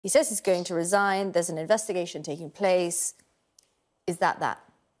He says he's going to resign. There's an investigation taking place. Is that?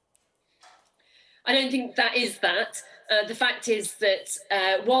 I don't think that is that. The fact is that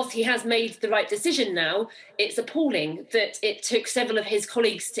whilst he has made the right decision now, it's appalling that it took several of his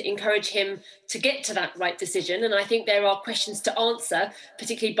colleagues to encourage him to get to that right decision. And I think there are questions to answer,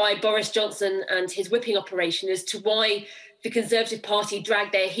 particularly by Boris Johnson and his whipping operation, as to why the Conservative Party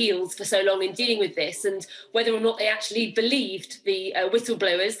dragged their heels for so long in dealing with this, and whether or not they actually believed the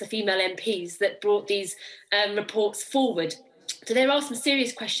whistleblowers, the female MPs, that brought these reports forward. So there are some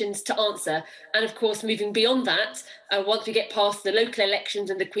serious questions to answer. And of course, moving beyond that, once we get past the local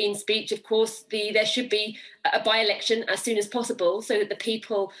elections and the Queen's speech, of course, there should be a by-election as soon as possible so that the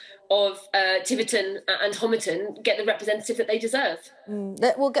people of Tiverton and Homerton get the representative that they deserve.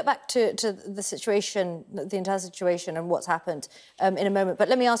 We'll get back to the situation, the entire situation and what's happened in a moment. But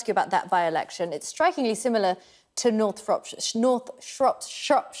let me ask you about that by-election. It's strikingly similar to North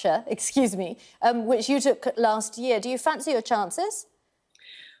Shropshire, which you took last year. Do you fancy your chances?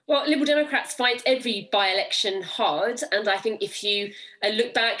 Well, Liberal Democrats fight every by-election hard, and I think if you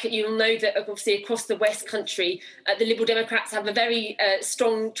look back, you'll know that obviously across the West Country, the Liberal Democrats have a very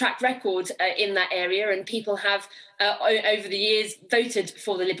strong track record in that area, and people have over the years voted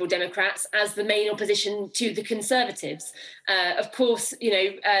for the Liberal Democrats as the main opposition to the Conservatives. Of course,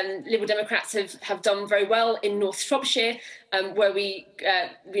 Liberal Democrats have done very well in North Shropshire, where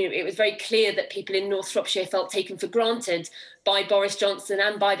it was very clear that people in North Shropshire felt taken for granted by Boris Johnson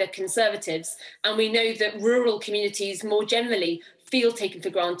and by the Conservatives. And we know that rural communities more generally feel taken for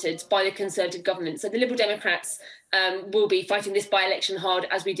granted by the Conservative government. So the Liberal Democrats will be fighting this by-election hard,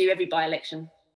 as we do every by-election.